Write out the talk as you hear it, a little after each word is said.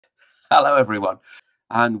Hello, everyone,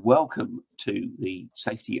 and welcome to the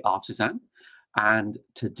Safety Artisan. And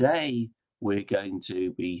today we're going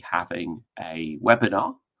to be having a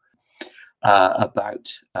webinar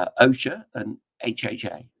about OSHA and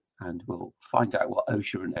HHA, and we'll find out what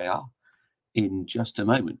OSHA and they are in just a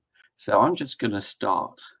moment. So I'm just going to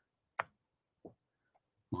start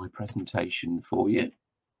my presentation for you.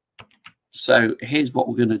 So here's what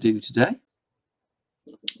we're going to do today.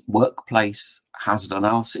 Workplace hazard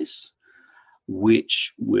analysis,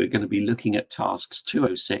 which we're going to be looking at tasks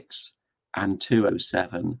 206 and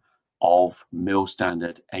 207 of MIL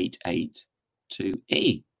Standard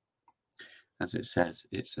 882E. As it says,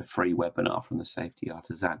 it's a free webinar from the Safety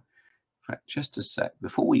Artisan. In fact, just a sec,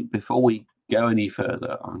 before we go any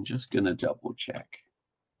further, I'm just going to double check.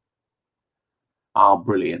 Ah,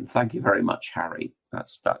 brilliant. Thank you very much, Harry.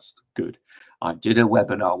 That's good. I did a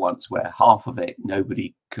webinar once where half of it,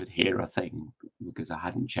 nobody could hear a thing because I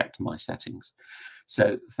hadn't checked my settings.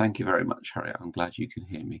 So thank you very much, Harry. I'm glad you can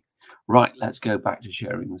hear me. Right, let's go back to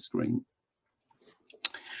sharing the screen.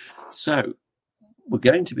 So we're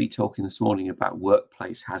going to be talking this morning about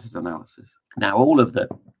workplace hazard analysis. Now, all of the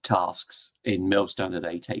tasks in MIL Standard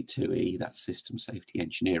 882E, that's system safety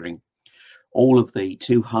engineering, all of the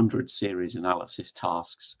 200 series analysis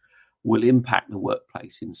tasks will impact the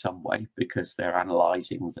workplace in some way because they're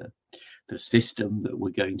analysing the system that we're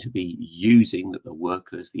going to be using, that the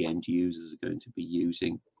workers, the end users are going to be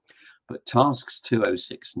using. But tasks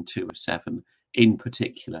 206 and 207 in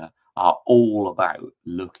particular are all about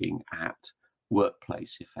looking at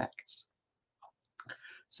workplace effects.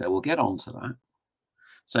 So we'll get on to that.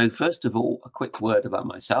 So first of all, a quick word about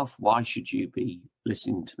myself. Why should you be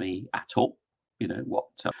listening to me at all? You know,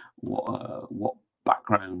 what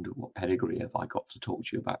background, what pedigree have I got to talk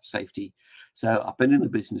to you about safety? So I've been in the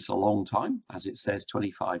business a long time, as it says,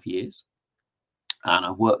 25 years. And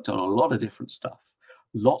I've worked on a lot of different stuff,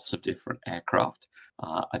 lots of different aircraft.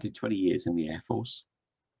 I did 20 years in the Air Force.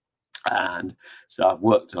 And so I've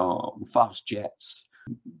worked on fast jets,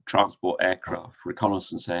 transport aircraft,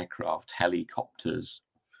 reconnaissance aircraft, helicopters,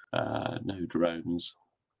 no drones,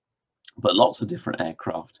 but lots of different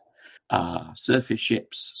aircraft. Surface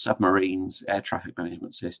ships, submarines, air traffic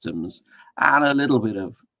management systems, and a little bit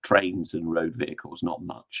of trains and road vehicles, not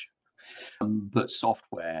much. But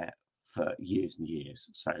software for years and years.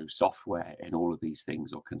 So software in all of these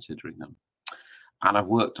things, or considering them. And I've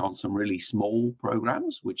worked on some really small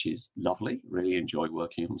programs, which is lovely. Really enjoy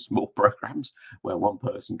working on small programs where one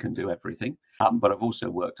person can do everything. But I've also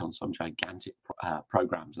worked on some gigantic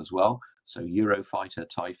programs as well. So Eurofighter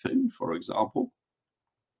Typhoon, for example,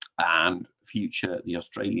 and the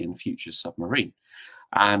Australian Future Submarine.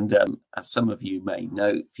 And as some of you may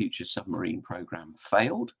know, Future Submarine program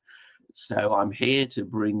failed. So I'm here to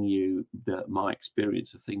bring you my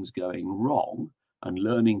experience of things going wrong and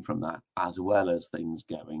learning from that, as well as things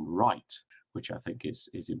going right, which I think is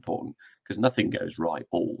important, because nothing goes right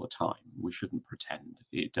all the time. We shouldn't pretend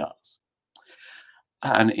it does.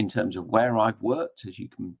 And in terms of where I've worked, as you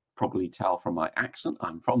can probably tell from my accent,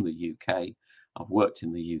 I'm from the UK. I've worked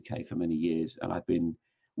in the UK for many years, and I've been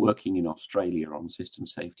working in Australia on system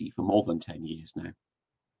safety for more than 10 years now.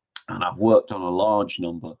 And I've worked on a large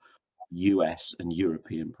number of US and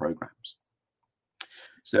European programs.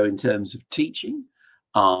 So in terms of teaching,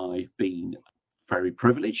 I've been very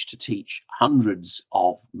privileged to teach hundreds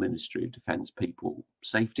of Ministry of Defence people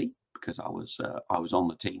safety, because I was on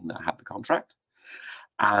the team that had the contract.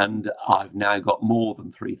 And I've now got more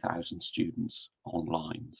than 3,000 students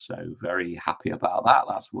online. So very happy about that.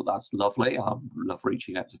 That's lovely. I love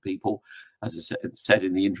reaching out to people. As I said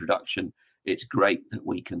in the introduction, it's great that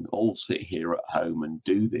we can all sit here at home and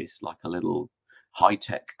do this like a little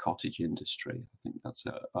high-tech cottage industry. I think that's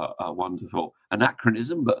a wonderful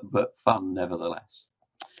anachronism, but fun nevertheless.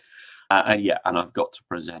 Yeah, and I've got to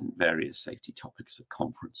present various safety topics at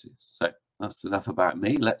conferences. So that's enough about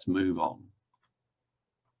me. Let's move on.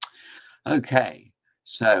 Okay,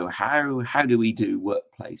 so how do we do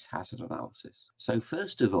workplace hazard analysis? So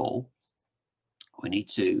first of all, we need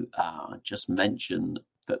to just mention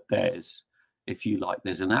that there's, if you like,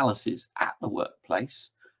 there's analysis at the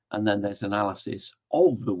workplace, and then there's analysis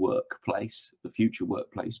of the workplace, the future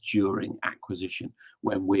workplace, during acquisition,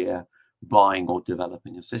 when we're buying or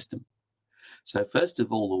developing a system. So first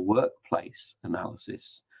of all, the workplace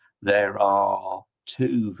analysis, there are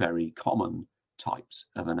two very common types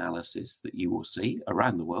of analysis that you will see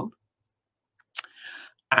around the world.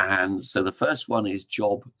 And so the first one is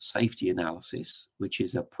job safety analysis, which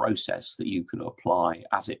is a process that you can apply,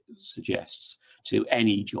 as it suggests, to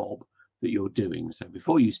any job that you're doing. So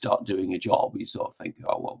before you start doing a job, you sort of think,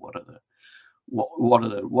 oh, well, what are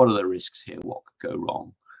the risks here? What could go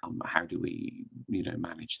wrong? How do we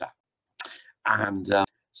manage that? And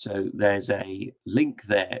so there's a link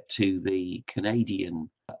there to the Canadian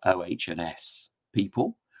OH&S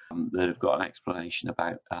people that have got an explanation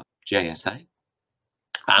about JSA.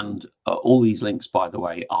 And all these links, by the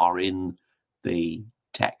way, are in the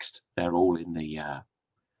text. They're all in the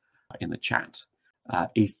chat.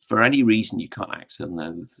 If for any reason you can't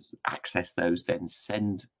access those, then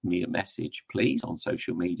send me a message, please, on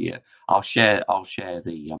social media. I'll share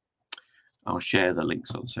the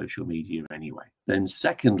links on social media anyway. Then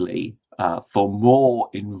secondly, for more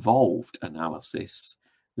involved analysis,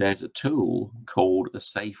 there's a tool called a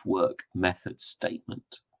safe work method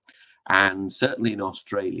statement. And certainly in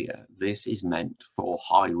Australia, this is meant for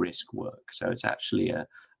high-risk work. So it's actually a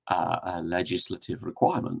legislative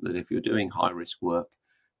requirement that if you're doing high-risk work,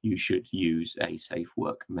 you should use a safe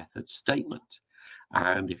work method statement.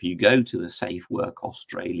 And if you go to the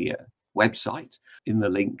Safe-Work-Australia website, in the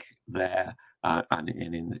link there and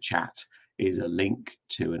in the chat is a link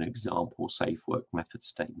to an example safe work method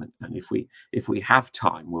statement. And if we have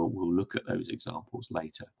time, we'll look at those examples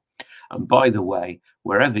later. And by the way,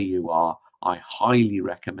 wherever you are, I highly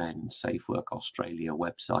recommend Safe Work Australia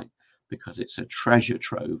website because it's a treasure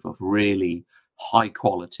trove of really high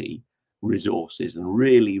quality resources and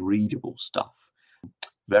really readable stuff.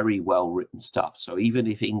 Very well written stuff. So even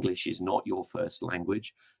if English is not your first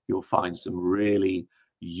language, you'll find some really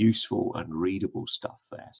useful and readable stuff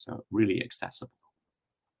there. So really accessible.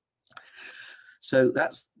 So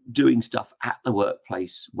that's doing stuff at the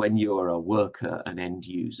workplace when you're a worker, an end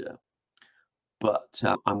user. But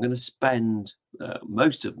I'm going to spend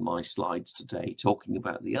most of my slides today talking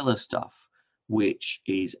about the other stuff, which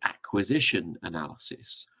is acquisition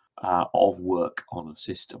analysis of work on a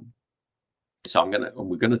system. So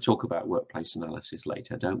we're going to talk about workplace analysis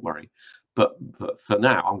later, don't worry. But for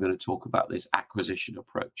now, I'm going to talk about this acquisition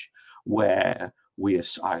approach, where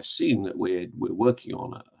I assume that we're working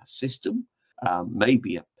on a system,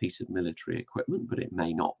 maybe a piece of military equipment, but it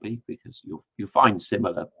may not be, because you'll find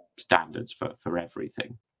similar standards for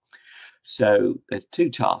everything. So there's two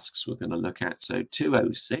tasks we're going to look at. So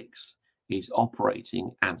 206 is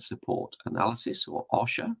operating and support analysis, or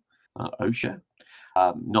OSHA,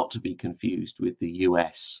 not to be confused with the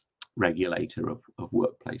US regulator of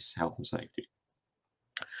workplace health and safety.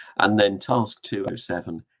 And then task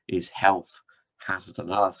 207 is health hazard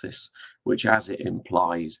analysis, which, as it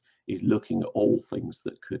implies, is looking at all things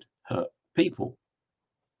that could hurt people.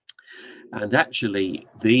 And actually,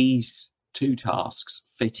 these two tasks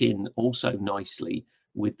fit in also nicely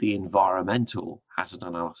with the environmental hazard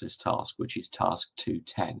analysis task, which is task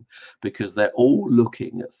 210, because they're all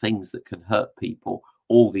looking at things that can hurt people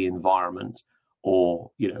or the environment or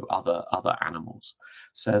other animals.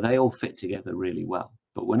 So they all fit together really well.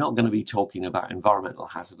 But we're not going to be talking about environmental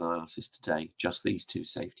hazard analysis today, just these two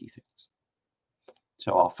safety things.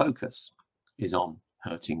 So our focus is on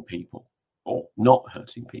hurting people, or not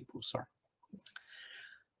hurting people, sorry.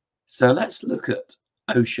 So let's look at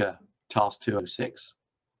OSHA task 206.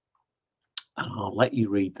 And I'll let you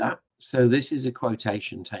read that. So this is a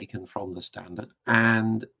quotation taken from the standard,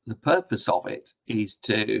 and the purpose of it is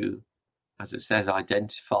to, as it says,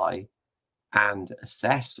 identify and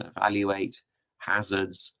assess, evaluate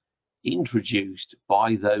hazards introduced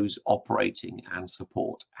by those operating and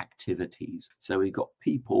support activities. So we've got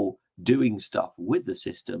people doing stuff with the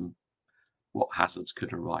system. What hazards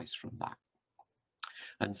could arise from that?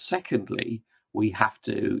 And secondly, we have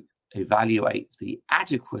to evaluate the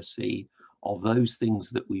adequacy of those things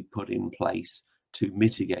that we put in place to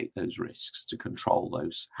mitigate those risks, to control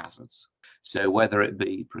those hazards. So whether it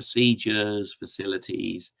be procedures,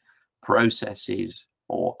 facilities, processes,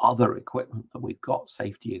 or other equipment that we've got,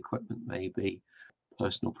 safety equipment maybe,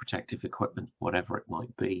 personal protective equipment, whatever it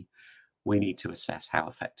might be, we need to assess how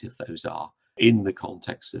effective those are in the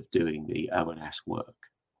context of doing the O&S work.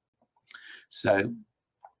 So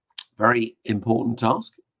very important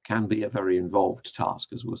task, can be a very involved task,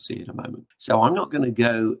 as we'll see in a moment. So I'm not going to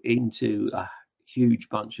go into a huge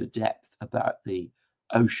bunch of depth about the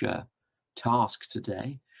OSHA task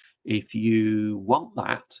today. If you want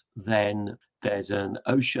that, then there's an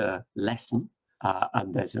OSHA lesson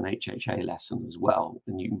and there's an HHA lesson as well.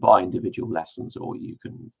 And you can buy individual lessons, or you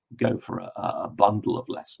can go for a bundle of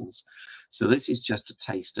lessons. So this is just a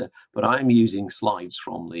taster, but I'm using slides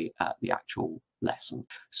from the actual lesson.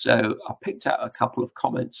 So I picked out a couple of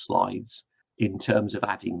comment slides in terms of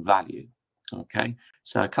adding value. Okay,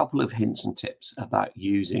 so a couple of hints and tips about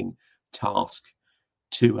using task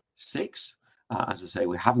 206. As I say,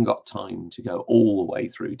 we haven't got time to go all the way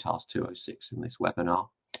through task 206 in this webinar.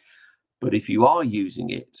 But if you are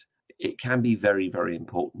using it, it can be very, very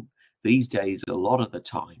important. These days, a lot of the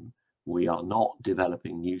time, we are not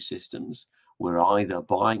developing new systems. We're either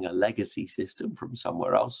buying a legacy system from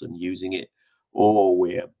somewhere else and using it, or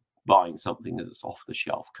we're buying something that's off the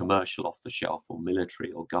shelf, commercial off the shelf, or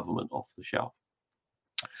military or government off the shelf.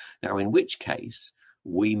 Now, in which case,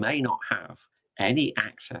 we may not have any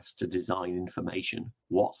access to design information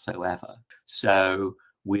whatsoever. So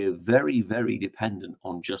we're very, very dependent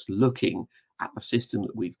on just looking at the system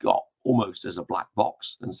that we've got almost as a black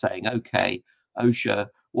box and saying, okay, OSHA,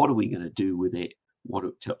 what are we going to do with it? What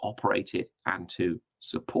to operate it and to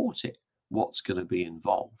support it? What's going to be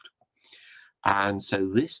involved? And so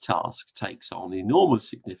this task takes on enormous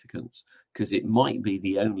significance because it might be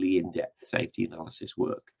the only in-depth safety analysis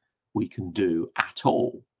work we can do at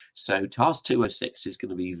all. So task 206 is going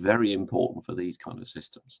to be very important for these kind of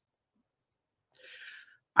systems.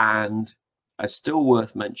 And it's still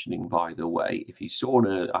worth mentioning, by the way, if you saw,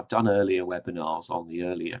 I've done earlier webinars on the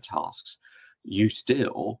earlier tasks, you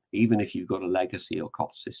still, even if you've got a legacy or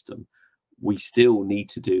COTS system, we still need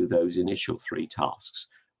to do those initial 3 tasks.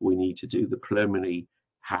 We need to do the preliminary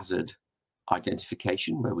hazard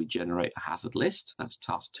identification, where we generate a hazard list. That's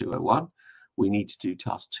task 201. We need to do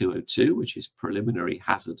task 202, which is preliminary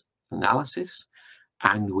hazard analysis.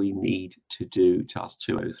 And we need to do task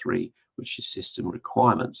 203, which is system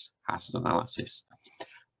requirements hazard analysis.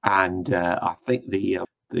 And I think the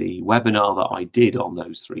webinar that I did on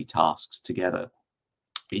those 3 tasks together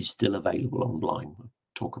is still available online. We'll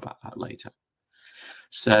talk about that later.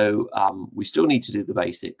 So we still need to do the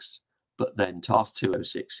basics, but then task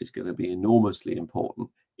 206 is going to be enormously important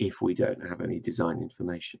if we don't have any design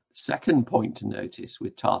information. Second point to notice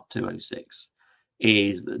with task 206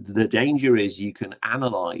 is that the danger is you can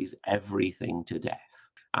analyze everything to death.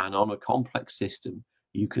 And on a complex system,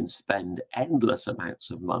 you can spend endless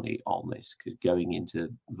amounts of money on this, going into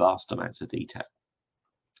vast amounts of detail.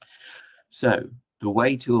 So the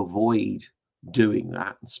way to avoid doing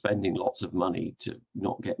that and spending lots of money to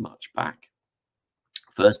not get much back,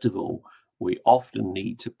 first of all, we often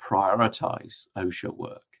need to prioritize OSHA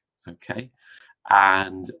work, okay?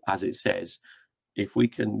 And as it says, if we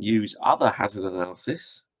can use other hazard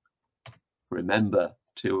analysis, remember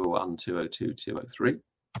 201, 202, 203,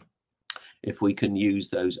 if we can use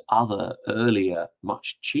those other earlier,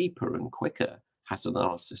 much cheaper and quicker hazard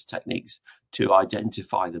analysis techniques to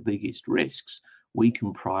identify the biggest risks, we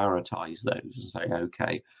can prioritize those and say,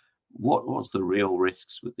 okay, what's the real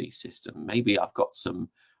risks with these systems? Maybe I've got some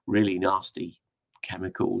really nasty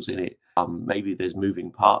chemicals in it. Maybe there's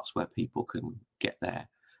moving parts where people can get their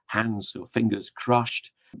hands or fingers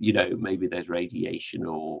crushed. You know, maybe there's radiation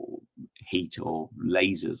or heat or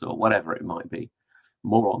lasers or whatever it might be.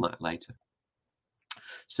 More on that later.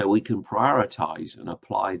 So we can prioritize and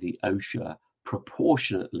apply the OSHA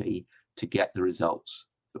proportionately to get the results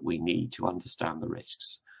that we need to understand the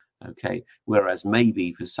risks. Okay, whereas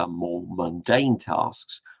maybe for some more mundane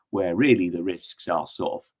tasks where really the risks are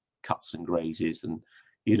sort of cuts and grazes and,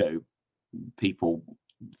 you know, people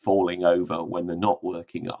falling over when they're not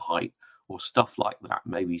working at height or stuff like that,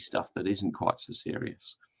 maybe stuff that isn't quite so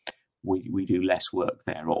serious, we do less work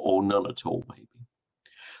there, or none at all maybe.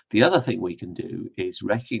 The other thing we can do is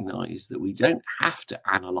recognize that we don't have to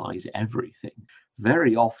analyze everything.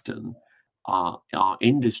 Very often our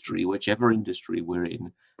industry, whichever industry we're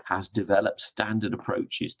in, has developed standard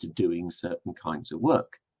approaches to doing certain kinds of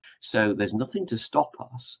work. So there's nothing to stop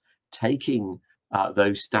us taking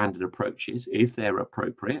those standard approaches, if they're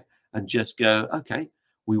appropriate, and just go, okay,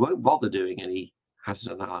 we won't bother doing any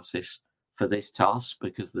hazard analysis for this task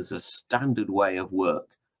because there's a standard way of work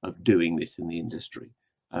of doing this in the industry,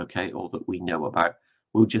 okay, or that we know about.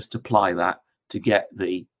 We'll just apply that to get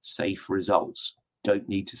the safe results. Don't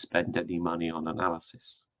need to spend any money on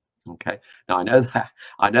analysis. Okay. Now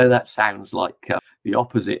I know that sounds like the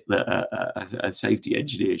opposite that a safety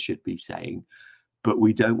engineer should be saying, but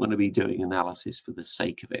we don't want to be doing analysis for the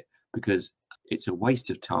sake of it, because it's a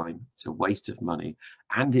waste of time, it's a waste of money,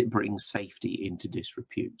 and it brings safety into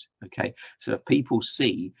disrepute. Okay. So if people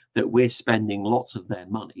see that we're spending lots of their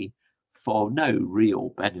money for no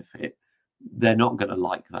real benefit, they're not going to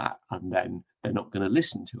like that, and then they're not going to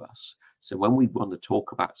listen to us. So when we want to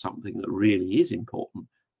talk about something that really is important,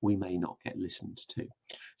 we may not get listened to.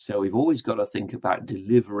 So we've always got to think about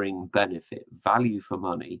delivering benefit, value for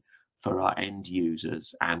money for our end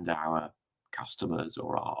users and our customers,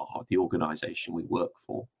 or the organization we work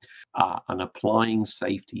for. And applying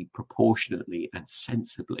safety proportionately and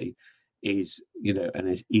sensibly is, you know, and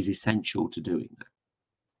is essential to doing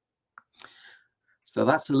that. So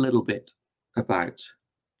that's a little bit about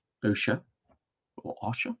OSHA. or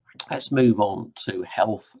OSHA. Let's move on to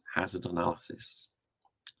health hazard analysis.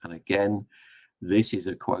 And again, this is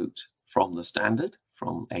a quote from the standard,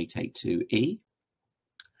 from 882E.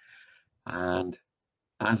 And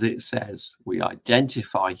as it says, we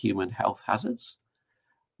identify human health hazards,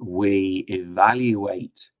 we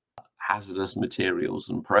evaluate hazardous materials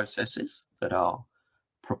and processes that are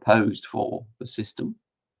proposed for the system,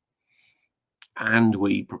 and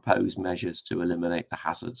we propose measures to eliminate the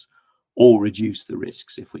hazards or reduce the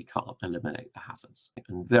risks if we can't eliminate the hazards.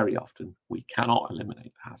 And very often we cannot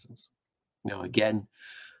eliminate the hazards. Now, again,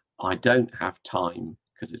 I don't have time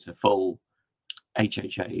because it's a full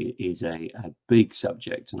HHA is a big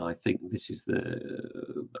subject, and I think this is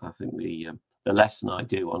the lesson I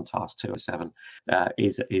do on task 207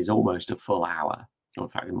 is almost a full hour. Or in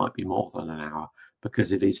fact, it might be more than an hour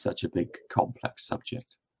because it is such a big, complex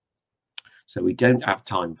subject. So we don't have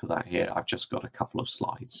time for that here. I've just got a couple of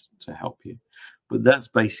slides to help you. But that's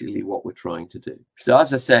basically what we're trying to do. So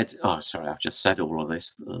as I said, oh, sorry, I've just said all of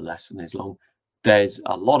this. The lesson is long. There's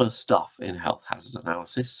a lot of stuff in health hazard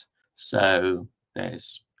analysis. So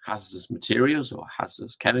there's hazardous materials or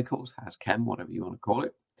hazardous chemicals, HazChem, whatever you want to call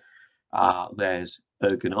it. There's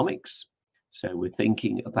ergonomics. So we're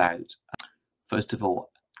thinking about, first of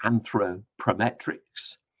all,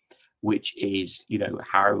 anthropometrics, which is, you know,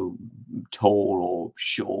 how tall or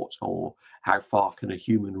short or how far can a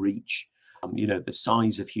human reach? You know, the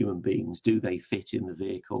size of human beings, do they fit in the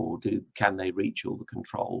vehicle? Can they reach all the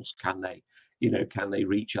controls? Can they, you know, can they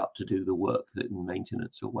reach up to do the work that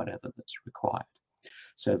maintenance or whatever that's required?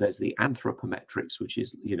 So there's the anthropometrics, which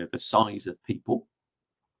is, you know, the size of people,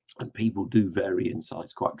 and people do vary in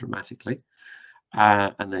size quite dramatically.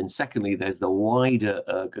 And then secondly, there's the wider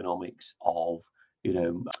ergonomics of, you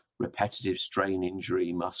know, repetitive strain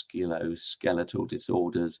injury, musculoskeletal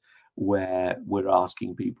disorders, where we're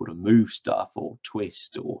asking people to move stuff or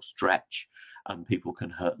twist or stretch, and people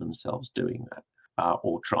can hurt themselves doing that,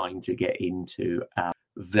 or trying to get into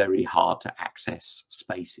very hard to access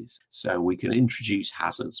spaces. So we can introduce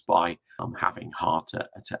hazards by having hard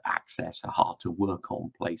to access or hard to work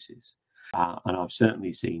on places. And I've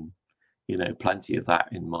certainly seen, you know, plenty of that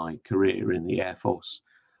in my career in the Air Force.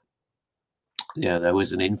 Yeah, there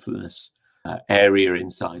was an infamous area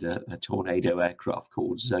inside a Tornado aircraft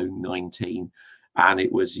called Zone 19, and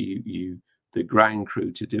it was the ground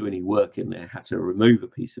crew, to do any work in there, had to remove a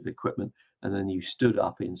piece of equipment, and then you stood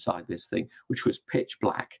up inside this thing, which was pitch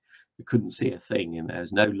black. You couldn't see a thing in there.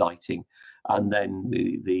 There's no lighting, and then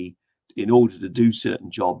in order to do certain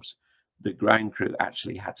jobs, the ground crew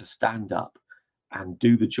actually had to stand up and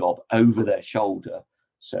do the job over their shoulder,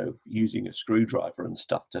 so using a screwdriver and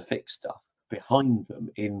stuff to fix stuff behind them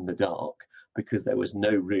in the dark, because there was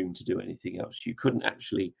no room to do anything else. You couldn't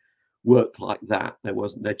actually work like that.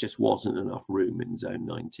 There just wasn't enough room in Zone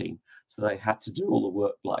 19. So they had to do all the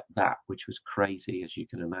work like that, which was crazy, as you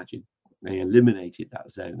can imagine. They eliminated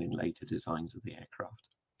that zone in later designs of the aircraft.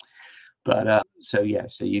 But so yeah,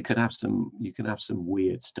 so you can have some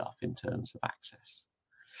weird stuff in terms of access.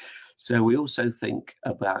 So we also think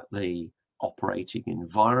about the operating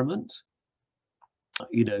environment.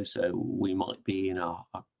 You know, so we might be in a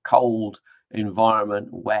cold environment,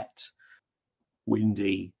 wet,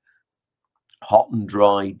 windy, hot and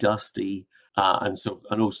dry, dusty, and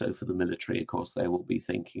also for the military, of course, they will be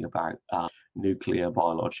thinking about nuclear,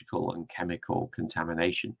 biological, and chemical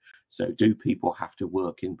contamination. So, do people have to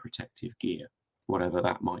work in protective gear, whatever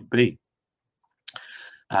that might be?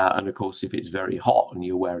 And of course, if it's very hot and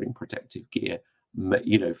you're wearing protective gear,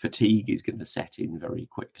 you know, fatigue is going to set in very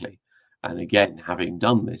quickly. And again, having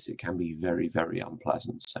done this, it can be very, very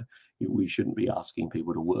unpleasant. So we shouldn't be asking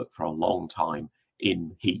people to work for a long time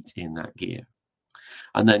in heat in that gear.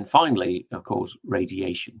 And then finally, of course,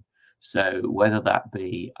 radiation. So whether that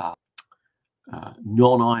be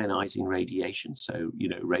non-ionizing radiation, so, you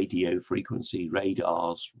know, radio frequency,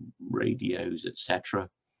 radars, radios, etc.,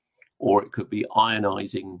 or it could be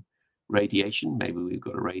ionizing radiation. Maybe we've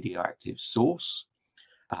got a radioactive source.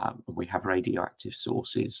 We have radioactive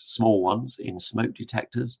sources, small ones, in smoke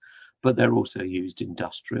detectors, but they're also used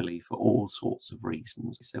industrially for all sorts of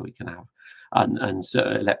reasons. So we can have, and so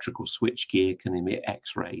electrical switchgear can emit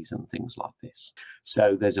X-rays and things like this.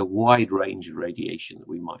 So there's a wide range of radiation that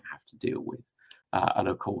we might have to deal with. And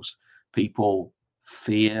of course, people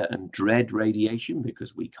fear and dread radiation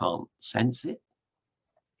because we can't sense it.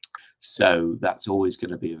 So that's always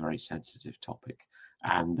going to be a very sensitive topic.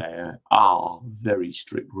 And there are very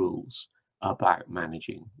strict rules about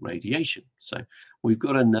managing radiation. So we've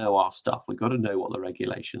got to know our stuff. We've got to know what the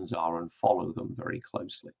regulations are and follow them very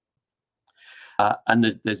closely.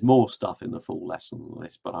 And there's more stuff in the full lesson on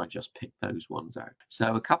this, but I just picked those ones out.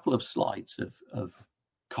 So a couple of slides of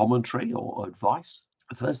commentary or advice.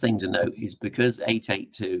 The first thing to note is because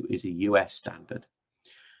 882 is a US standard,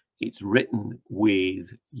 it's written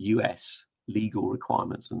with US legal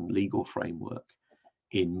requirements and legal framework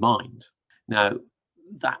in mind. Now,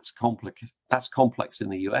 that's complex in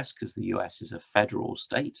the US because the US is a federal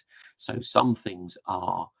state. So some things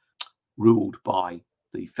are ruled by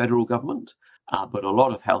the federal government, but a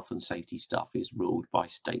lot of health and safety stuff is ruled by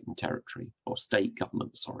state and territory, or state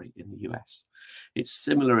government, sorry, in the US. It's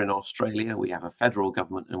similar in Australia. We have a federal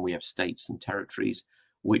government and we have states and territories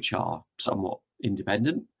which are somewhat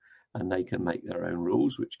independent, and they can make their own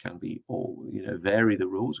rules, which can be, or vary the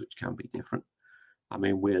rules, which can be different. I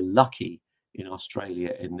mean, we're lucky in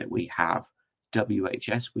Australia in that we have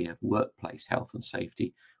WHS, we have workplace health and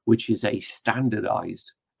safety, which is a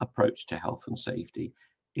standardized approach to health and safety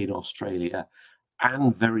in Australia,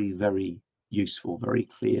 and very, very useful, very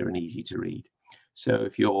clear and easy to read. So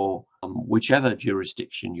if you're, whichever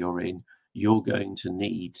jurisdiction you're in, you're going to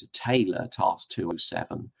need to tailor Task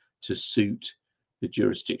 207 to suit the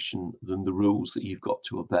jurisdiction and the rules that you've got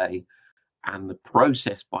to obey. And the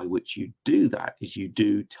process by which you do that is you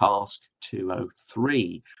do Task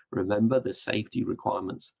 203. Remember the safety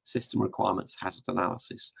requirements, system requirements, hazard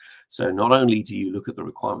analysis. So not only do you look at the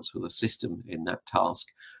requirements for the system in that task,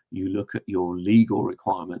 you look at your legal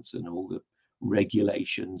requirements and all the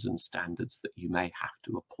regulations and standards that you may have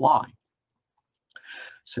to apply.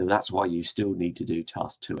 So that's why you still need to do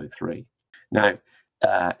Task 203. Now,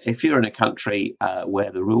 if you're in a country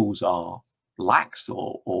where the rules are lax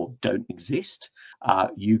or don't exist,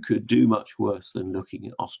 you could do much worse than looking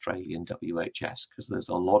at Australian WHS, because there's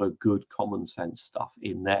a lot of good common sense stuff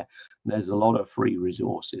in there. There's a lot of free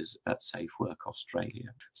resources at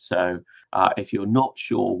Safe-work-Australia. So if you're not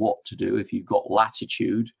sure what to do, if you've got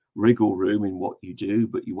latitude, wriggle room in what you do,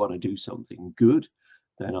 but you want to do something good,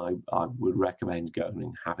 then I would recommend going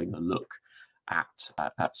and having a look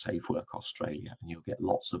at Safe-work-Australia, and you'll get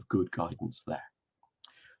lots of good guidance there,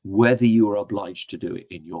 whether you are obliged to do it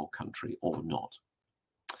in your country or not.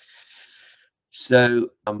 So,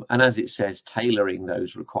 and as it says, tailoring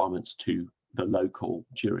those requirements to the local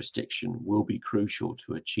jurisdiction will be crucial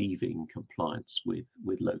to achieving compliance with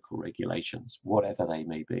local regulations, whatever they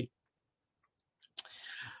may be.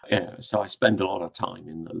 So I spend a lot of time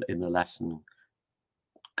in the lesson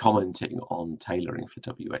commenting on tailoring for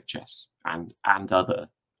WHS and other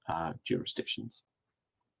jurisdictions.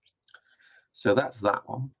 So that's that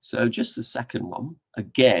one. So just the second one,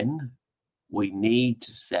 again, we need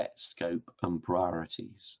to set scope and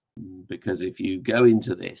priorities, because if you go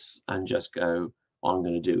into this and just go, I'm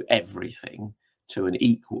going to do everything to an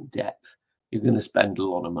equal depth, you're going to spend a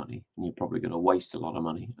lot of money, and you're probably going to waste a lot of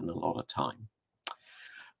money and a lot of time,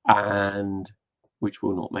 and which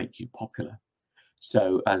will not make you popular.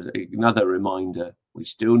 So as another reminder, we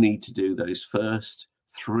still need to do those first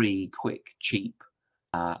 3 quick, cheap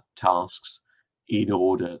tasks in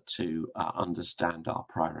order to understand our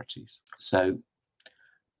priorities. So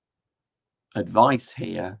advice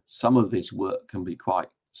here, some of this work can be quite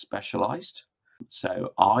specialized.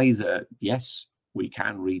 So either, yes, we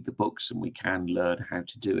can read the books and we can learn how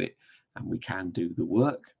to do it and we can do the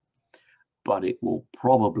work, but it will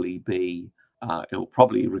probably be, it will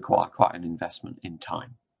probably require quite an investment in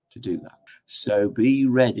time to do that. So be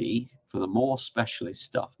ready for the more specialist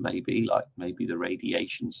stuff, maybe the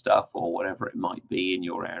radiation stuff or whatever it might be in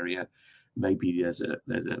your area. Maybe there's a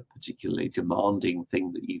particularly demanding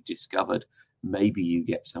thing that you've discovered. Maybe you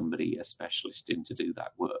get somebody, a specialist, in to do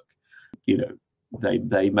that work.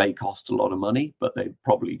 They may cost a lot of money, but they're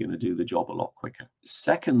probably going to do the job a lot quicker.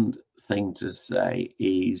 Second thing to say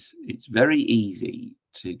is it's very easy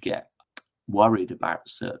to get worried about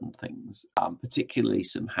certain things, particularly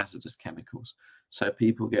some hazardous chemicals. So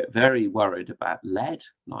people get very worried about lead,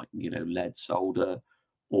 like lead solder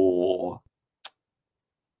or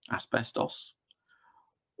asbestos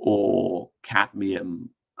or cadmium,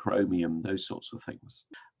 chromium, those sorts of things.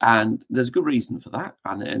 And there's a good reason for that.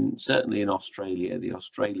 And certainly in Australia, the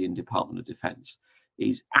Australian Department of Defence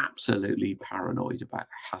is absolutely paranoid about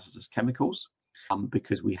hazardous chemicals,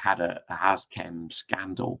 because we had a HazChem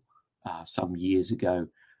scandal some years ago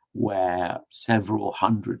where several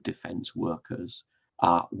hundred defence workers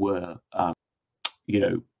were,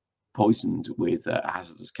 poisoned with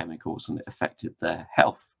hazardous chemicals, and it affected their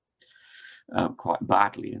health quite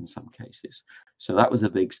badly in some cases. So that was a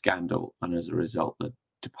big scandal, and as a result, the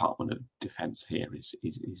Department of Defence here is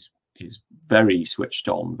very switched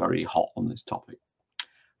on, very hot on this topic.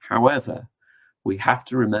 However, we have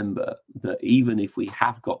to remember that even if we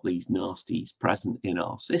have got these nasties present in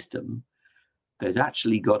our system, there's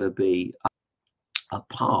actually got to be a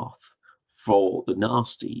path for the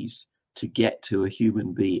nasties to get to a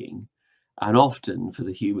human being, and often for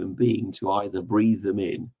the human being to either breathe them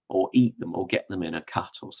in or eat them or get them in a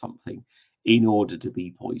cut or something in order to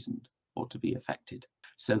be poisoned or to be affected.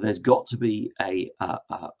 So there's got to be a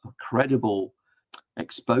credible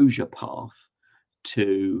exposure path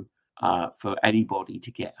to for anybody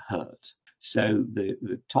to get hurt. So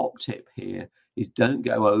the top tip here is don't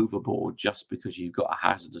go overboard just because you've got a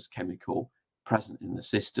hazardous chemical present in the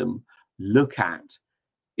system. Look at,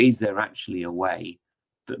 is there actually a way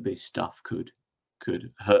that this stuff could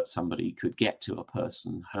hurt somebody, could get to a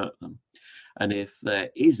person, hurt them? And if there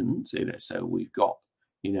isn't, so we've got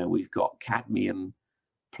cadmium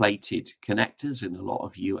plated connectors in a lot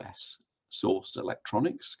of US sourced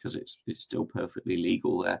electronics because it's still perfectly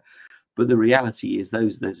legal there. But the reality is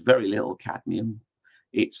there's very little cadmium.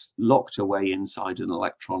 It's locked away inside an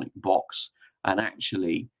electronic box, and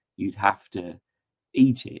actually you'd have to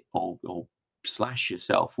eat it or slash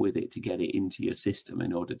yourself with it to get it into your system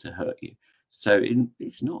in order to hurt you. So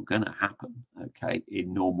it's not going to happen, okay,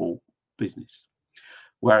 in normal business.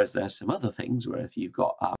 Whereas there's some other things where if you've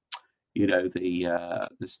got the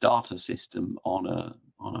starter system on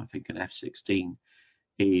I think an F-16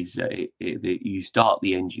 is you start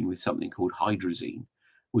the engine with something called hydrazine,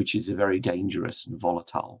 which is a very dangerous and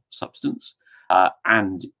volatile substance,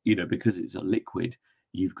 and because it's a liquid,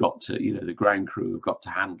 you've got to the ground crew have got to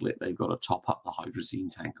handle it. They've got to top up the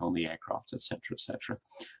hydrazine tank on the aircraft, etc.,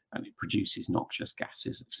 and it produces noxious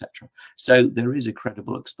gases, etc. So there is a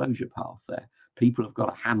credible exposure path there. People have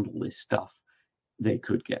got to handle this stuff. They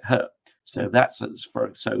could get hurt. So as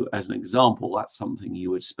an example, that's something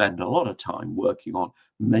you would spend a lot of time working on,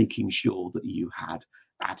 making sure that you had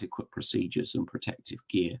adequate procedures and protective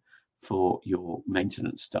gear for your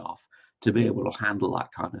maintenance staff to be able to handle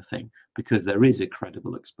that kind of thing, because there is a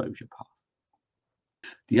credible exposure path.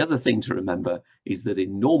 The other thing to remember is that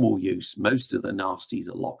in normal use, most of the nasties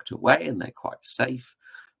are locked away and they're quite safe.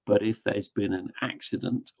 But if there's been an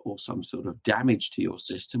accident or some sort of damage to your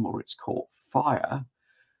system, or it's caught fire,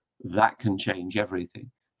 that can change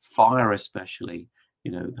everything. Fire especially,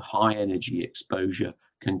 the high energy exposure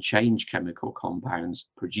can change chemical compounds,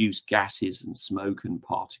 produce gases and smoke and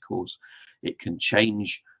particles. It can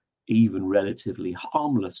change even relatively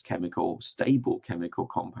harmless stable chemical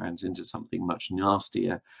compounds into something much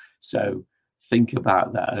nastier. So think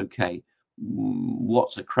about that. Okay,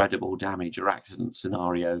 what's a credible damage or accident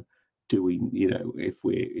scenario? Do we, if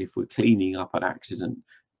we're cleaning up an accident,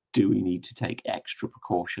 do we need to take extra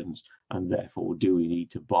precautions, and therefore do we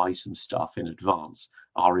need to buy some stuff in advance?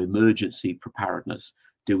 Our emergency preparedness,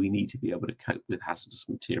 do we need to be able to cope with hazardous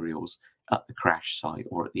materials at the crash site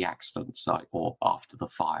or at the accident site or after the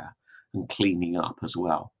fire, and cleaning up as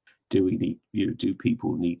well? Do we need, do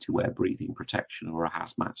people need to wear breathing protection or a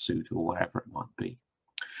hazmat suit or whatever it might be?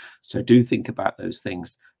 So do think about those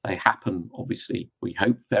things. They happen, obviously, we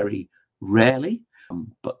hope very rarely,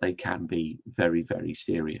 but they can be very, very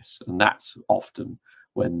serious. And that's often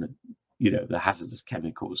when the hazardous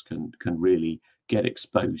chemicals can really get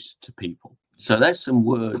exposed to people. So there's some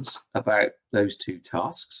words about those two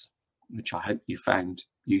tasks, which I hope you found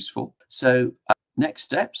useful. So next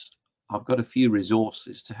steps, I've got a few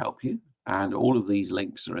resources to help you, and all of these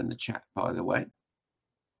links are in the chat, by the way.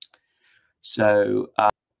 So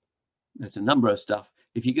there's a number of stuff.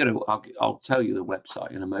 If you go to, I'll tell you the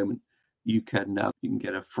website in a moment. You can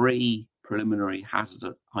get a free preliminary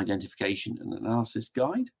hazard identification and analysis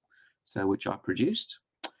guide, which I produced.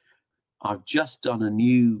 I've just done a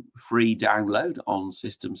new free download on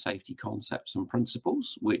system safety concepts and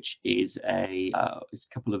principles, which is it's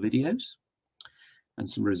a couple of videos and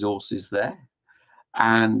some resources there.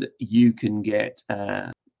 And you can get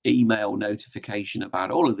email notification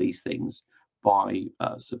about all of these things by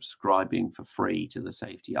subscribing for free to the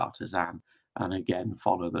Safety Artisan. And again,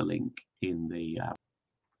 follow the link in the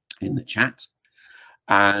chat,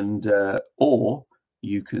 and or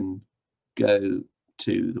you can go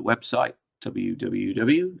to the website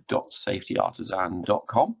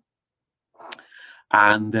www.safetyartisan.com,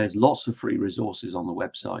 and there's lots of free resources on the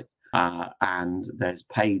website, and there's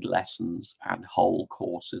paid lessons and whole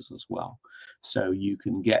courses as well. So you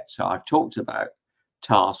can get, so I've talked about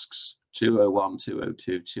tasks 201,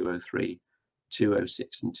 202, 203,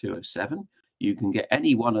 206 and 207. You can get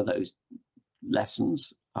any one of those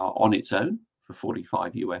lessons on its own for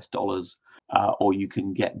 $45 US, or you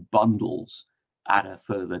can get bundles at a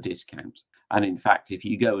further discount. And in fact, if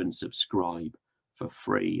you go and subscribe for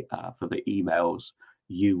free for the emails,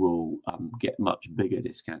 you will get much bigger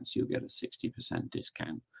discounts. You'll get a 60%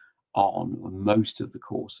 discount on most of the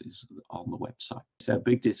courses on the website. So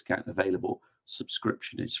big discount available.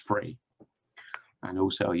 Subscription is free. And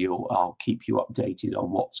also I'll keep you updated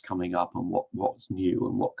on what's coming up and what's new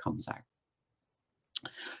and what comes out.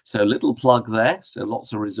 So little plug there. So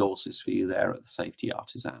lots of resources for you there at the Safety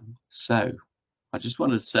Artisan. So I just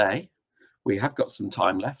wanted to say we have got some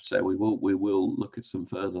time left, so we will look at some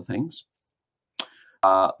further things.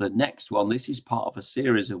 The next one, this is part of a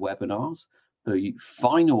series of webinars. The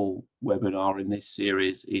final webinar in this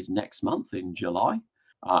series is next month in July,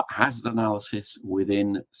 hazard analysis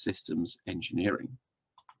within systems engineering.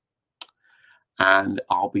 And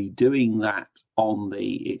I'll be doing that on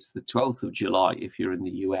it's the 12th of July if you're in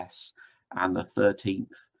the US, and the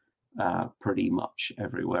 13th pretty much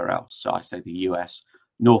everywhere else. So I say the US,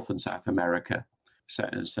 North and South America,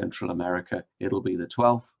 and Central America, it'll be the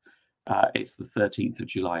 12th. It's the 13th of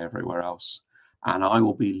July everywhere else. And I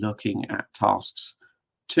will be looking at tasks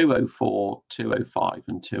 204, 205,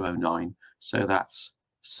 and 209. So that's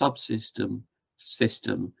subsystem,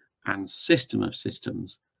 system, and system of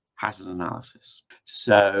systems hazard analysis.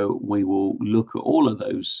 So we will look at all of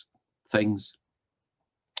those things,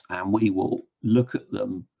 and we will look at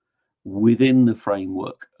them within the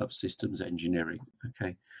framework of systems engineering.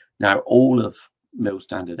 Okay. Now, all of MIL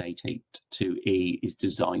Standard 882E is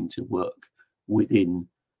designed to work within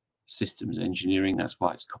systems engineering. That's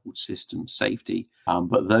why it's called system safety.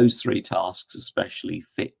 But those three tasks especially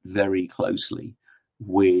fit very closely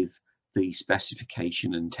with the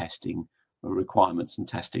specification and testing requirements and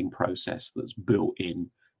testing process that's built in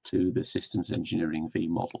to the systems engineering V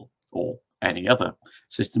model, or any other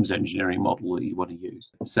systems engineering model that you want to use.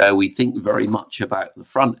 So we think very much about the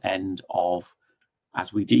front end of,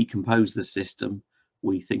 as we decompose the system,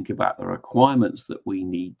 we think about the requirements that we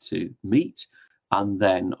need to meet. And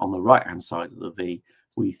then on the right hand side of the V,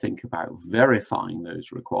 we think about verifying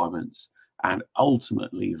those requirements and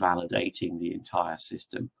ultimately validating the entire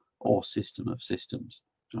system or system of systems.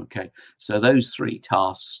 Okay, so those three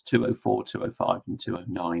tasks, 204, 205, and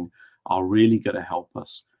 209, are really going to help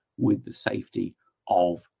us with the safety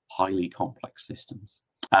of highly complex systems.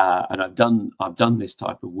 And I've done this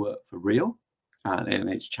type of work for real, and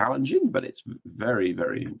it's challenging, but it's very,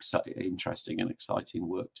 very interesting and exciting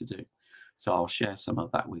work to do. So I'll share some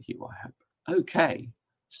of that with you, I hope. Okay,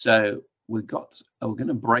 so we're going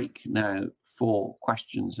to break now for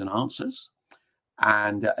questions and answers.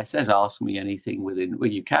 And it says, ask me anything within,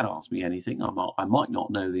 well, you can ask me anything. I might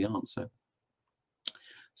not know the answer.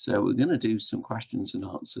 So we're going to do some questions and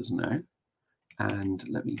answers now. And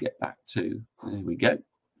let me get back to, there we go.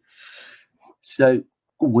 So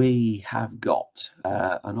we have got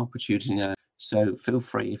an opportunity now. So feel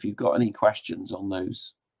free, if you've got any questions on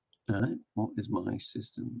those. What is my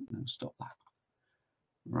system? No, stop that.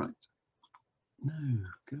 Right. No,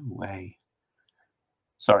 go away.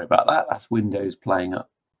 Sorry about that. That's Windows playing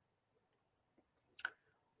up.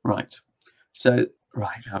 Right. So,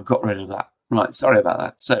 right, I've got rid of that. Right, sorry about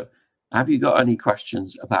that. So, have you got any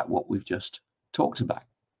questions about what we've just talked about?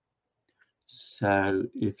 So,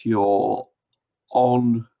 if you're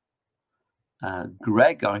on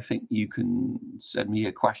Greg, I think you can send me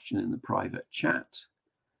a question in the private chat.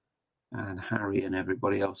 And Harry and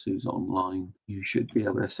everybody else who's online, you should be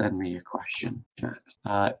able to send me a question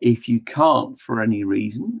chat. If you can't for any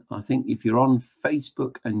reason, I think if you're on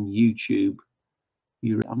Facebook and YouTube,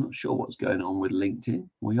 I'm not sure what's going on with LinkedIn.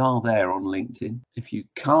 We are there on LinkedIn. If you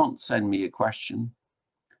can't send me a question,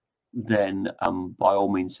 then by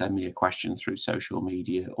all means send me a question through social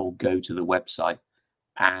media or go to the website.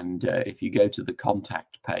 And if you go to the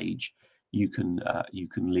contact page, you can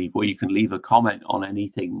leave a comment on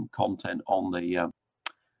anything content on the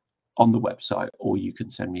website, or you can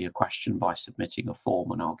send me a question by submitting a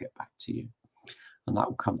form and I'll get back to you, and that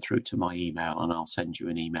will come through to my email and I'll send you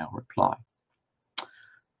an email reply.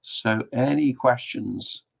 So any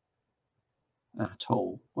questions at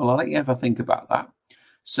all? Well, I'll let you have a think about that.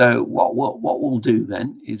 So what we'll do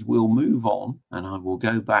then is we'll move on, and I will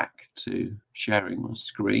go back to sharing my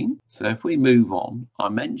screen. So if we move on, I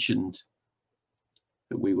mentioned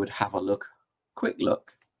that we would have a quick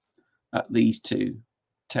look at these two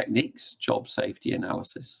techniques, job safety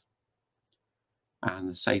analysis and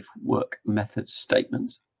the safe work method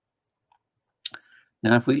statement.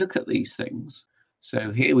 Now, if we look at these things,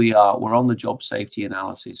 so here we are, we're on the job safety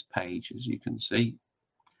analysis page, as you can see,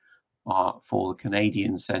 for the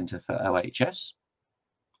Canadian Centre for OHS.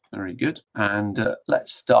 Very good. And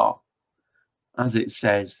let's start. As it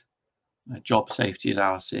says, job safety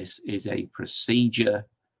analysis is a procedure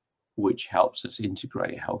which helps us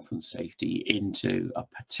integrate health and safety into a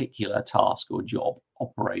particular task or job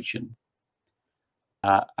operation.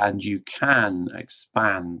 And you can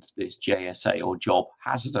expand this JSA or job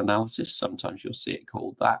hazard analysis, sometimes you'll see it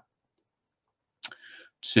called that,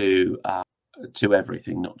 to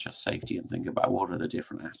everything, not just safety, and think about what are the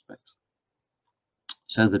different aspects.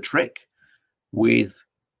 So the trick with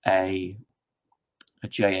a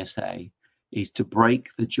JSA is to break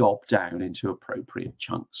the job down into appropriate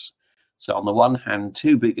chunks. So on the one hand,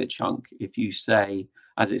 too big a chunk, if you say,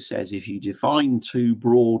 as it says, if you define too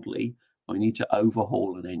broadly, I need to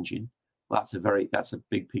overhaul an engine, well, that's a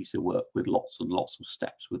big piece of work with lots and lots of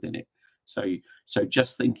steps within it. So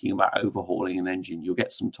just thinking about overhauling an engine, you'll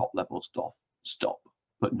get some top level stop,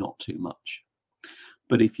 but not too much.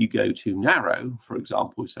 But if you go too narrow, for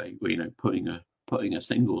example, say, putting a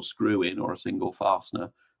single screw in or a single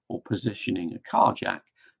fastener or positioning a car jack,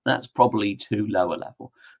 that's probably too low a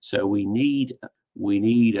level. So we need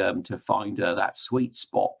to find that sweet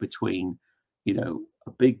spot between,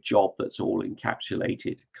 a big job that's all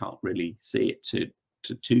encapsulated, can't really see it, to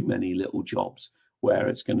too many little jobs where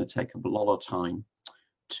it's going to take up a lot of time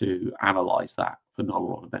to analyze that for not a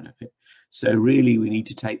lot of benefit. So really we need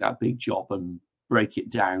to take that big job and break it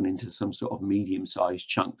down into some sort of medium-sized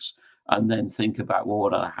chunks, and then think about, well,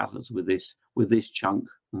 what are the hazards with this chunk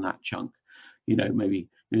and that chunk? Maybe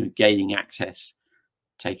gaining access,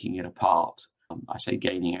 taking it apart. I say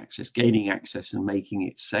gaining access and making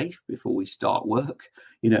it safe before we start work,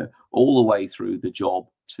 all the way through the job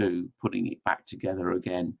to putting it back together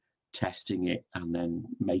again, testing it, and then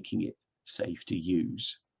making it safe to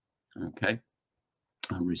use, okay,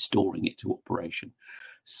 and restoring it to operation.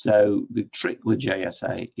 So the trick with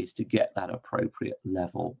JSA is to get that appropriate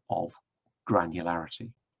level of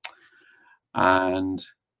granularity. And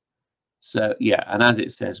so, and as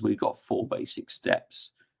it says, we've got 4 basic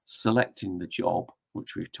steps: selecting the job,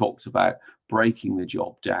 which we've talked about, breaking the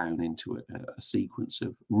job down into a sequence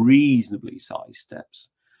of reasonably sized steps,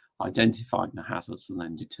 identifying the hazards, and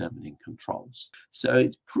then determining controls. So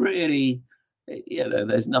it's pretty,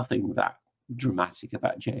 there's nothing that dramatic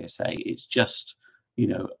about JSA. It's just,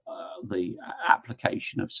 the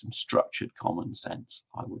application of some structured common sense,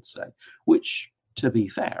 I would say, which, to be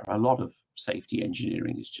fair, a lot of safety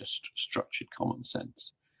engineering is just structured common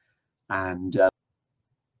sense. And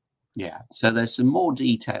so there's some more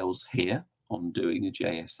details here on doing a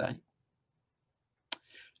JSA.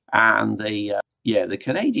 And the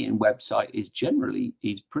Canadian website is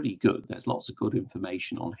pretty good. There's lots of good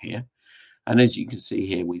information on here. And as you can see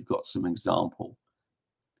here, we've got some example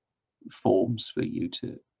forms for you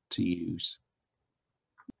to use.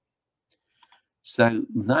 So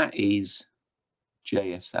that is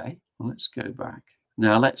JSA. Let's go back.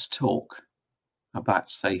 Now let's talk about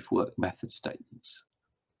safe work method statements.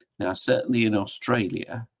 Now, certainly in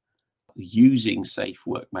Australia, using safe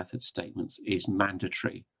work method statements is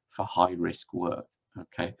mandatory for high risk work.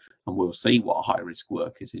 Okay, and we'll see what high risk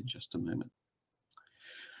work is in just a moment.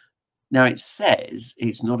 Now, it says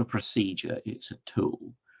it's not a procedure, it's a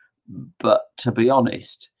tool. But to be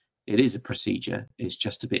honest, it is a procedure. It's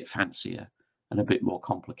just a bit fancier and a bit more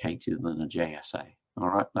complicated than a JSA. All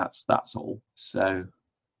right, that's all. So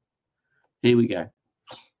here we go.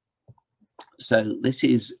 So this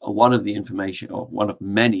is one of the information, or one of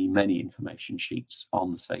many information sheets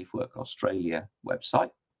on the Safe-Work-Australia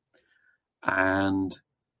website. And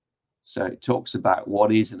so it talks about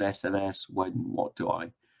what is an SMS, what do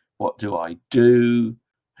I do,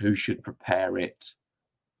 who should prepare it.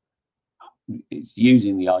 It's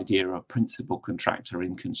using the idea of principal contractor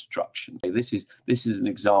in construction. This is an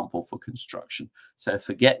example for construction. So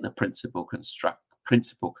forget the principal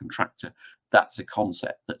contractor. That's a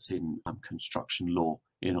concept that's in construction law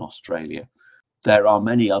in Australia. There are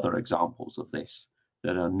many other examples of this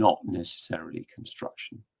that are not necessarily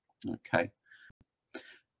construction. Okay,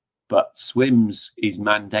 but SWMS is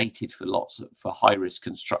mandated for high risk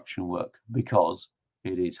construction work because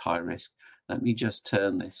it is high risk. Let me just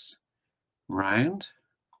turn this round.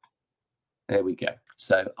 There we go.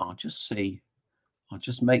 So I'll just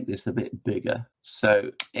make this a bit bigger.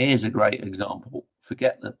 So here's a great example.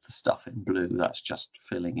 Forget the stuff in blue, that's just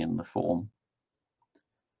filling in the form.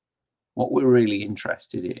 What we're really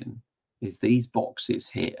interested in is these boxes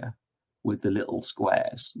here with the little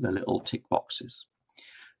squares, the little tick boxes.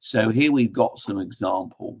 So here we've got some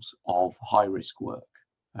examples of high risk work.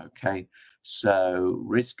 Okay, so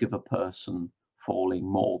risk of a person falling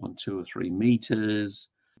more than 2 or 3 meters,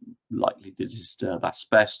 likely to disturb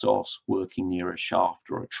asbestos, working near a shaft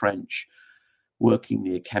or a trench, working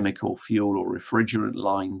near chemical, fuel or refrigerant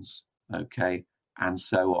lines, okay, and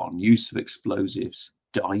so on. Use of explosives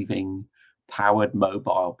diving, powered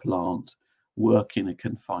mobile plant, work in a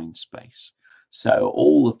confined space. So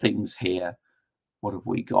all the things here, what have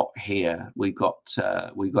we got here? We've got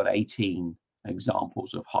 18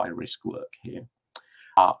 examples of high risk work here,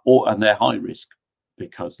 and they're high risk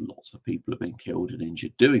because lots of people have been killed and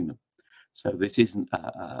injured doing them. So this isn't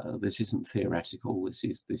theoretical. This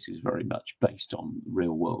is very much based on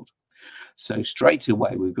real world. So straight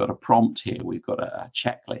away we've got a prompt here. We've got a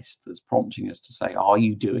checklist that's prompting us to say, are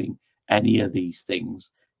you doing any of these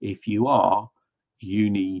things? If you are, you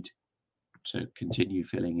need to continue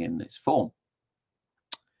filling in this form.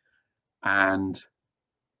 And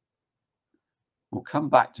we'll come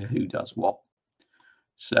back to who does what.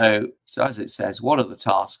 So as it says, what are the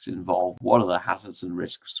tasks involved? What are the hazards and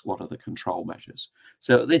risks? What are the control measures?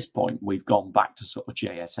 So at this point, we've gone back to sort of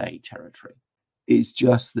JSA territory. It's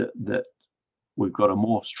just that we've got a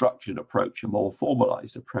more structured approach, a more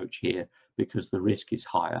formalized approach here, because the risk is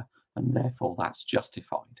higher and therefore that's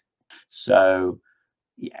justified. So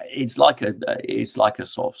yeah, it's like a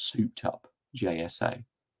sort of souped up JSA.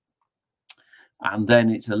 And then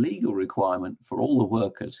it's a legal requirement for all the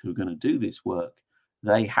workers who are going to do this work.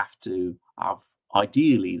 They have to have,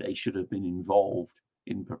 ideally, they should have been involved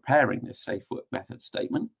in preparing this safe work method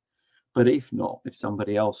statement. But if not, if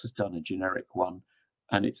somebody else has done a generic one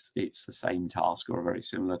and it's the same task or a very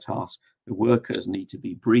similar task, the workers need to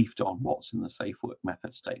be briefed on what's in the safe work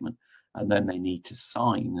method statement. And then they need to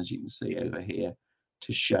sign, as you can see over here,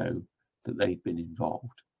 to show that they've been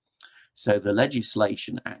involved. So the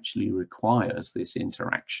legislation actually requires this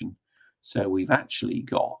interaction. So we've actually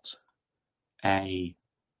got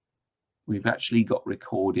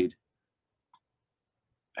recorded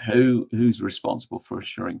who's responsible for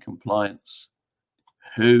assuring compliance,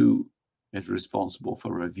 who is responsible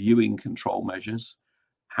for reviewing control measures,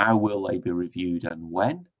 how will they be reviewed and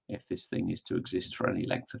when, if this thing is to exist for any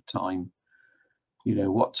length of time, you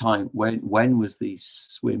know, what time, when was these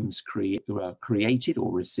swims created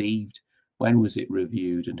or received, when was it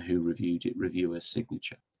reviewed and who reviewed it, reviewer's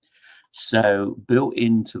signature. So built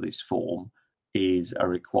into this form is a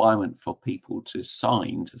requirement for people to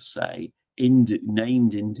sign to say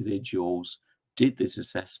named individuals did this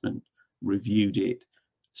assessment, reviewed it,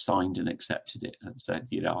 signed and accepted it and said,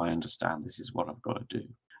 you know, I understand this is what I've got to do.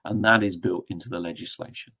 And that is built into the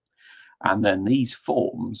legislation. And then these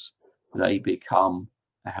forms, they become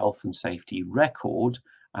a health and safety record,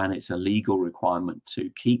 and it's a legal requirement to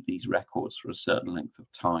keep these records for a certain length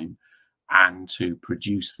of time and to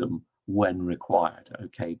produce them when required,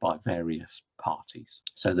 okay, by various parties.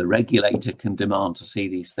 So the regulator can demand to see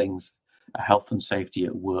these things, a health and safety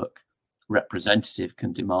at work representative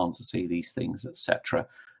can demand to see these things, etc.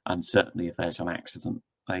 And certainly if there's an accident,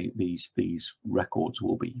 these records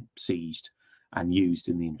will be seized and used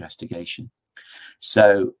in the investigation.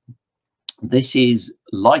 So this is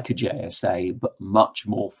like a JSA, but much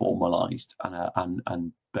more formalized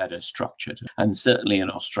and better structured. And certainly in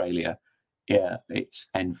Australia, yeah, it's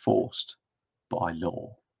enforced by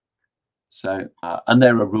law. So, and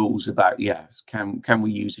there are rules about, yeah, can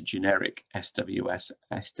we use a generic SWS,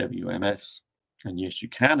 SWMS? And yes, you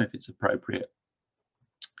can if it's appropriate.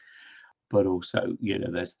 But also, you know,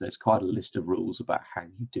 there's quite a list of rules about how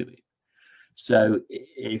you do it. So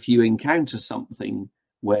if you encounter something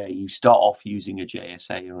where you start off using a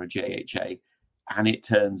JSA or a JHA and it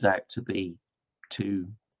turns out to be too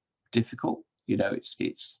difficult, you know,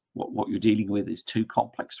 it's what you're dealing with is too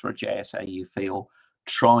complex for a JSA, you feel,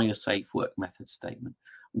 try a safe work method statement.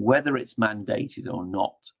 Whether it's mandated or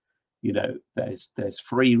not, you know, there's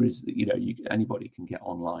free, you know, anybody can get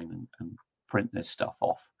online and print this stuff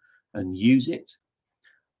off and use it.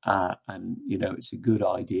 And, you know, it's a good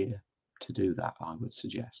idea to do that, I would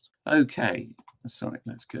suggest. Okay, sorry,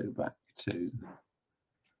 let's go back to,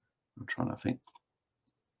 I'm trying to think.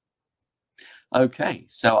 Okay,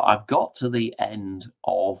 so I've got to the end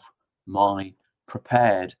of my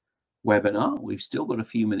prepared webinar. We've still got a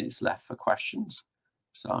few minutes left for questions,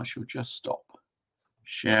 so I shall just stop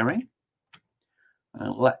sharing.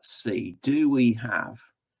 And let's see, do we have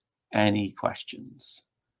any questions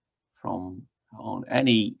on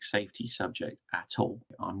any safety subject at all?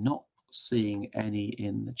 I'm not seeing any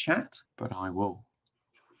in the chat, but I will.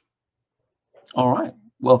 All right,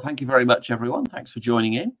 well, thank you very much, everyone. Thanks for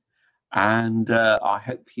joining in. And I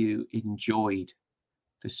hope you enjoyed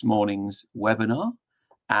this morning's webinar.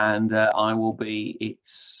 And I will be,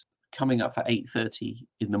 it's coming up for 8:30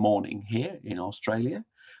 in the morning here in Australia.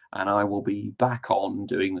 And I will be back on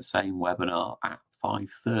doing the same webinar at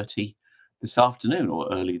 5:30 this afternoon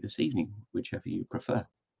or early this evening, whichever you prefer.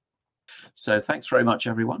 So thanks very much,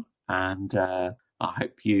 everyone. And I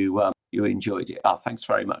hope you you enjoyed it. Thanks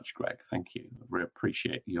very much, Greg. Thank you. I really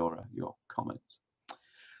appreciate your comments.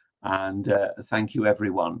 And thank you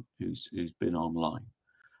everyone who's been online.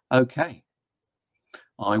 Okay,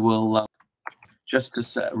 I will just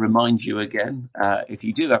to remind you again, if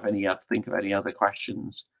you do have think of any other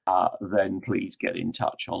questions, then please get in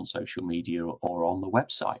touch on social media or on the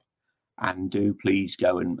website, and do please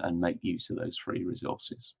go and make use of those free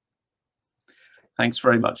resources. Thanks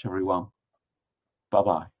very much, everyone.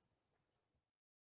 Bye-bye.